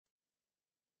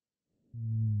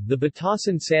The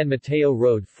Batasan-San Mateo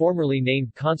Road, formerly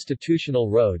named Constitutional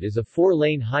Road, is a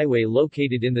four-lane highway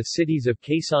located in the cities of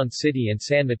Quezon City and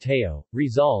San Mateo,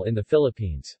 Rizal in the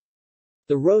Philippines.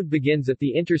 The road begins at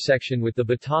the intersection with the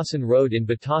Batasan Road in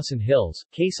Batasan Hills,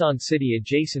 Quezon City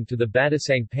adjacent to the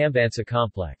Batasang Pambansa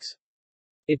complex.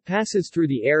 It passes through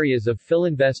the areas of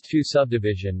Philinvest 2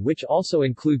 subdivision, which also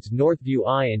includes Northview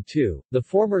I and II, the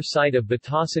former site of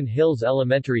Batasan Hills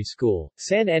Elementary School,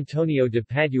 San Antonio de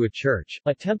Padua Church,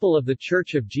 a temple of the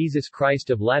Church of Jesus Christ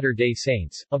of Latter-day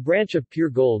Saints, a branch of Pure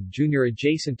Gold Jr.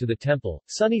 adjacent to the temple,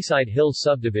 Sunnyside Hills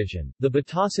subdivision, the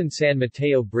Batasan-San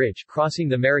Mateo Bridge crossing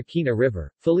the Marikina River,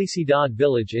 Felicidad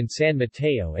Village in San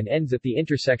Mateo, and ends at the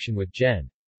intersection with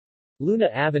Gen. Luna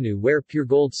Avenue where Pure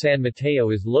Gold San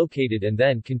Mateo is located, and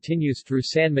then continues through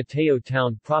San Mateo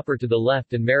town proper to the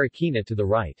left and Marikina to the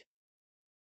right.